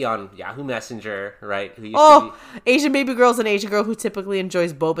 used to be on Yahoo Messenger, right? Who used Oh, to be, Asian baby girl is an Asian girl who typically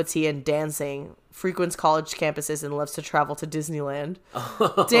enjoys boba tea and dancing, frequents college campuses, and loves to travel to Disneyland.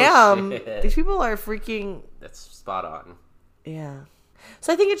 Damn, shit. these people are freaking. That's spot on. Yeah.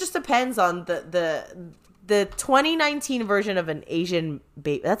 So I think it just depends on the 2019 version of an Asian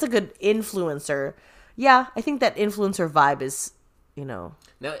baby. That's a good influencer. Yeah, I think that influencer vibe is, you know.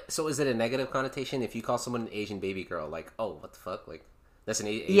 Now, so is it a negative connotation if you call someone an Asian baby girl? Like, oh, what the fuck? Like, that's an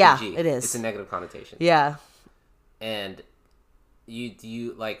ABG. Yeah, it is. It's a negative connotation. Yeah. And do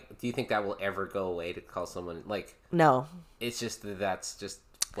you think that will ever go away to call someone like? No. It's just that's just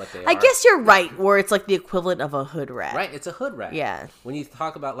what they are. I guess you're right, where it's like the equivalent of a hood rat. Right, it's a hood rat. Yeah. When you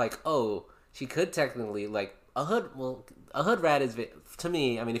talk about like, oh, she could technically like a hood. Well, a hood rat is to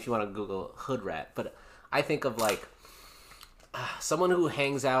me. I mean, if you want to Google hood rat, but I think of like someone who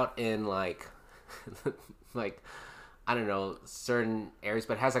hangs out in like like I don't know certain areas,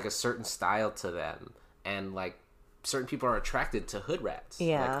 but has like a certain style to them, and like certain people are attracted to hood rats.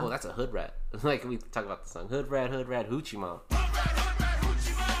 Yeah. Like, oh, that's a hood rat. Like we talk about the song hood rat, hoochie mom.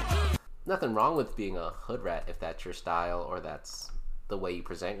 Nothing wrong with being a hood rat if that's your style or that's the way you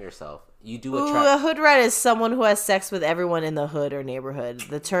present yourself. You do Ooh, attract. a hood rat is someone who has sex with everyone in the hood or neighborhood.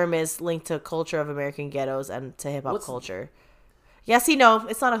 The term is linked to culture of American ghettos and to hip hop What's- culture. Yeah, see, no,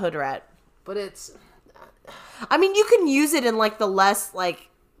 it's not a hood rat. But it's I mean, you can use it in like the less less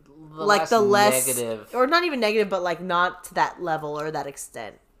negative. or not even negative, but like not to that level or that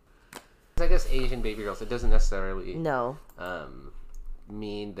extent. I guess Asian baby girls. It doesn't necessarily No.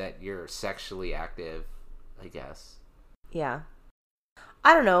 mean that you're sexually active. I guess. Yeah.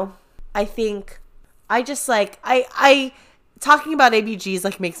 I don't know. I think I just like I talking about ABGs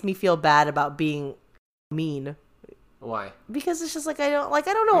like makes me feel bad about being mean. Why? Because it's just like I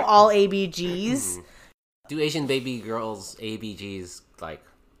don't know all ABGs. Do Asian baby girls ABGs like?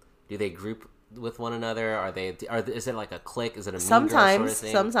 Do they group with one another? Is it like a clique? Is it a mean girl sort of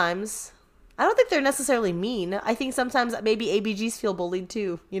thing? Sometimes. I don't think they're necessarily mean. I think sometimes maybe ABGs feel bullied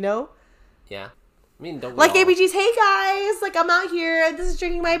too, you know? Yeah. I mean, don't we Like all? ABG's, hey guys, like I'm out here. This is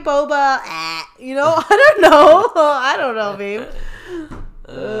drinking my boba. You know, I don't know. I don't know, babe.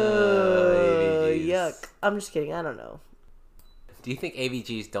 ABGs. Yuck. I'm just kidding. I don't know. Do you think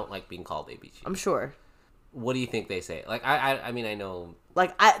ABGs don't like being called ABGs? I'm sure. What do you think they say? Like, I mean, I know.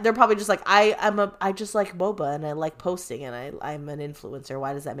 Like they're probably just like I just like boba and I like posting and I'm an influencer.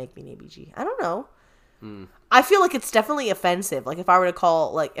 Why does that make me an ABG? I don't know. I feel like it's definitely offensive. Like if I were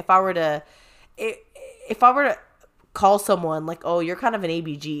to call someone like, oh, you're kind of an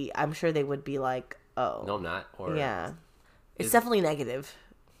ABG, I'm sure they would be like, oh, No, I'm not. Or yeah, it's definitely negative.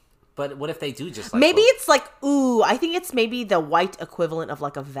 But what if they do just like? Maybe it's like, ooh, I think it's maybe the white equivalent of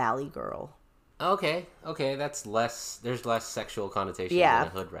like a valley girl. Okay, that's less. There's less sexual connotation Yeah.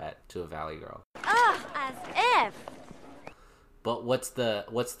 than a hood rat to a valley girl. As if. But what's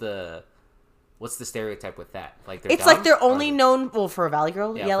the stereotype with that? Like It's dumb? like they're Or only is it- known, well, for a valley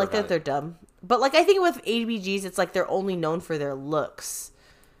girl. Yeah, Yeah, for like a valley. they're dumb. But like I think with ABGs, it's like they're only known for their looks,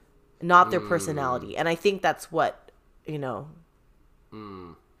 not their personality. And I think that's what, you know.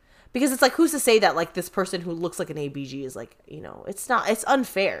 Because it's like, who's to say that like this person who looks like an ABG is like, you know, it's not, it's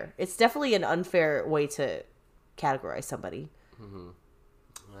unfair. It's definitely an unfair way to categorize somebody.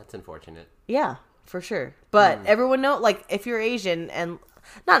 That's unfortunate. Yeah, for sure. But everyone know, like, if you're Asian, and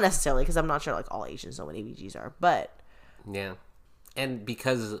not necessarily, because I'm not sure like all Asians know what ABGs are, but Yeah, and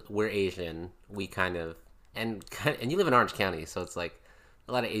because we're Asian, we kind of and you live in Orange County, so it's like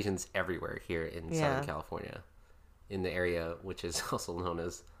a lot of Asians everywhere here in Southern California, in the area which is also known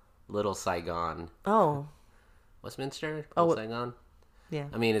as Little Saigon, oh, Westminster, Oh, Little Saigon. yeah.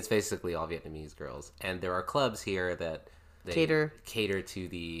 I mean, it's basically all Vietnamese girls, and there are clubs here that they cater to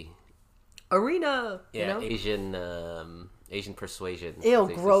the Arena, you know? Asian persuasion. Ew, they used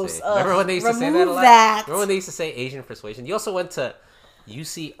to gross. say. Ugh, Remember when they used to say that a remove lot? that. Remember when they used to say Asian persuasion? You also went to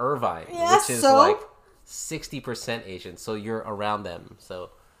UC Irvine, Yeah, which is so? like 60% Asian, so you're around them.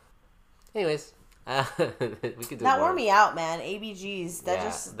 So, anyways, we could do That more. wore me out, man. ABGs. That Yeah,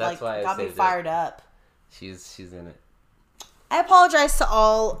 just that's like why I got me saved it. fired up. She's in it. I apologize to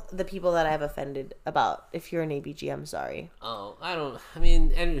all the people that I've offended about. If you're an ABG, I'm sorry. Oh, I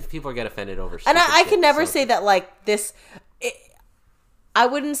mean, and if people get offended over And I stupid can never shit, say that like this. I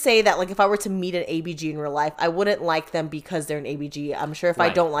wouldn't say that like if I were to meet an ABG in real life, I wouldn't like them because they're an ABG. I'm sure if I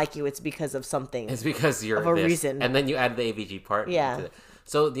Right. don't like you, it's because of something. It's because you're of a this. reason. And then you add the ABG part. Yeah. into it.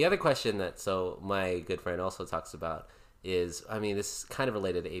 So the other question that my good friend also talks about is, I mean, this is kind of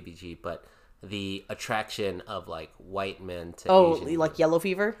related to ABG, but the attraction of like white men to Asian like yellow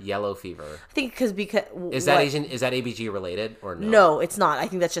fever. yellow fever. I think because Is that Asian? Is that ABG related or no? No, it's not. I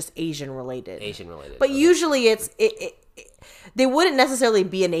think that's just Asian related. Asian related. But Okay. usually they wouldn't necessarily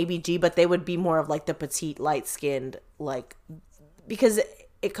be an ABG, but they would be more of like the petite, light skinned, like, because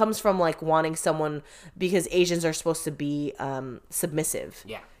it comes from like wanting someone, because Asians are supposed to be submissive.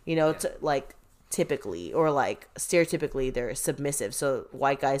 Yeah. You know, to, like typically or like stereotypically they're submissive. So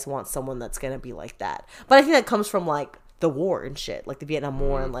white guys want someone that's going to be like that. But I think that comes from like the war and shit, like the Vietnam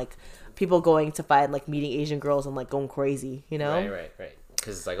War and like people going to fight and like meeting Asian girls and like going crazy, you know? Right.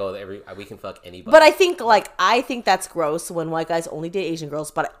 Because it's like, oh, we can fuck anybody. But I think that's gross when white guys only date Asian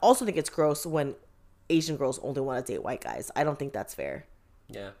girls. But I also think it's gross when Asian girls only want to date white guys. I don't think that's fair.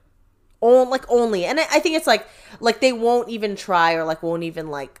 Yeah. Only. And I think it's like they won't even try or like won't even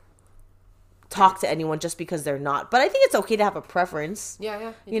like talk to anyone just because they're not. But I think it's okay to have a preference.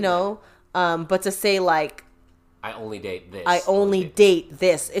 Yeah. You know? But to say like, I only date this. I only date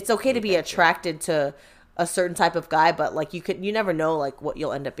this. It's okay to be attracted to a certain type of guy, but like you never know like what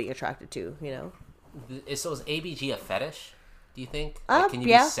you'll end up being attracted to, you know? So is ABG a fetish? Do you think? Like, can you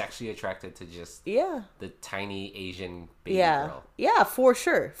yeah. be sexually attracted to just Yeah. the tiny Asian baby Yeah. girl? Yeah, for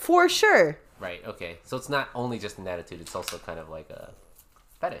sure. Right. Okay. So it's not only just an attitude; it's also kind of like a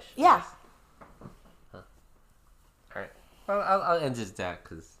fetish. I Yeah. guess. Huh. All right. Well, I'll end this that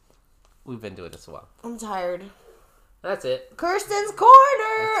because we've been doing this a while. I'm tired. That's it. Kirsten's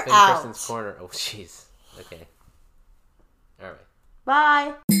Corner. That's been Out. Kristen's corner. Oh, jeez. Okay. All right.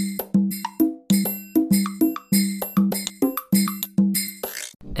 Bye.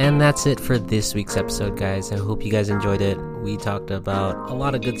 And that's it for this week's episode, guys. I hope you guys enjoyed it. We talked about a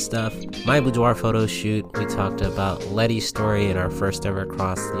lot of good stuff. My boudoir photo shoot. We talked about Letty's story in our first ever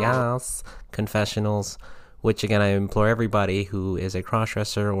YAAS confessionals, which again, I implore everybody who is a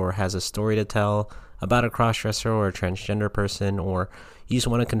crossdresser or has a story to tell about a crossdresser or a transgender person, or you just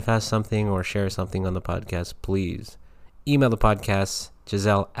want to confess something or share something on the podcast, please email the podcast,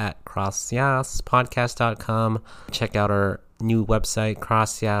 Giselle at crossyaaspodcast.com. Check out our new website,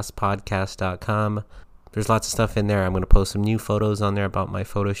 crossyaaspodcast.com. There's lots of stuff in there. I'm going to post some new photos on there about my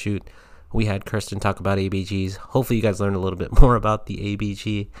photo shoot. we had Kirsten talk about ABGs. Hopefully you guys learned a little bit more about the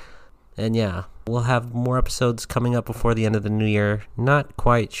ABG. And yeah, we'll have more episodes coming up before the end of the new year. Not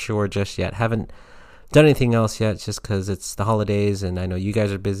quite sure just yet. Haven't done anything else yet just because it's the holidays and I know you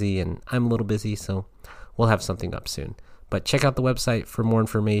guys are busy and I'm a little busy, so we'll have something up soon. But check out the website for more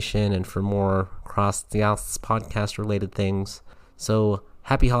information and for more YAAS podcast related things. So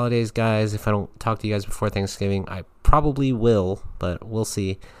happy holidays, guys. If I don't talk to you guys before Thanksgiving, I probably will, but we'll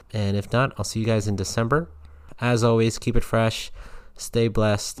see. And if not, I'll see you guys in December. As always, keep it fresh, stay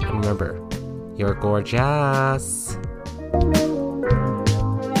blessed, and remember, you're gorgeous.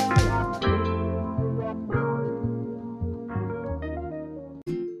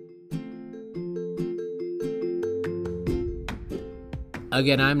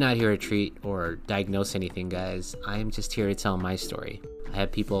 Again, I'm not here to treat or diagnose anything, guys. I am just here to tell my story. I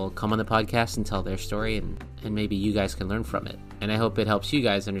have people come on the podcast and tell their story, and maybe you guys can learn from it. And I hope it helps you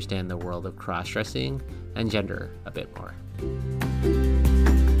guys understand the world of cross-dressing and gender a bit more.